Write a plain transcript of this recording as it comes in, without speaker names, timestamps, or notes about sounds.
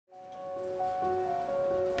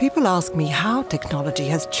People ask me how technology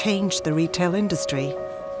has changed the retail industry.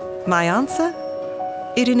 My answer?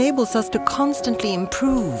 It enables us to constantly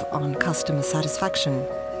improve on customer satisfaction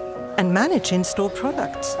and manage in-store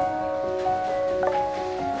products.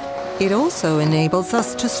 It also enables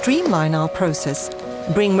us to streamline our process,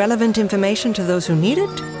 bring relevant information to those who need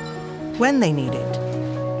it, when they need it.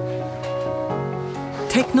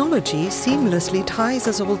 Technology seamlessly ties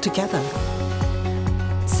us all together.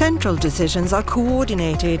 Central decisions are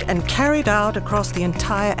coordinated and carried out across the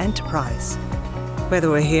entire enterprise, whether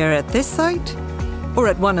we're here at this site or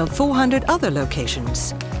at one of 400 other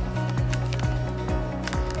locations.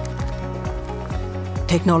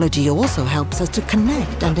 Technology also helps us to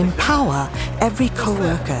connect and empower every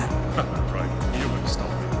co-worker.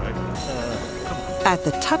 At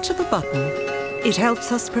the touch of a button, it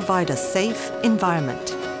helps us provide a safe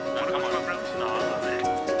environment.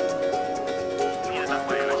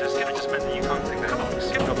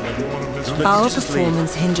 Our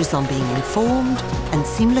performance hinges on being informed and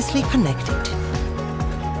seamlessly connected.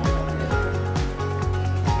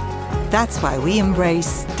 That's why we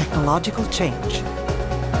embrace technological change.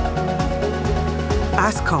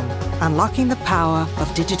 Ascom, unlocking the power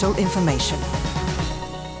of digital information.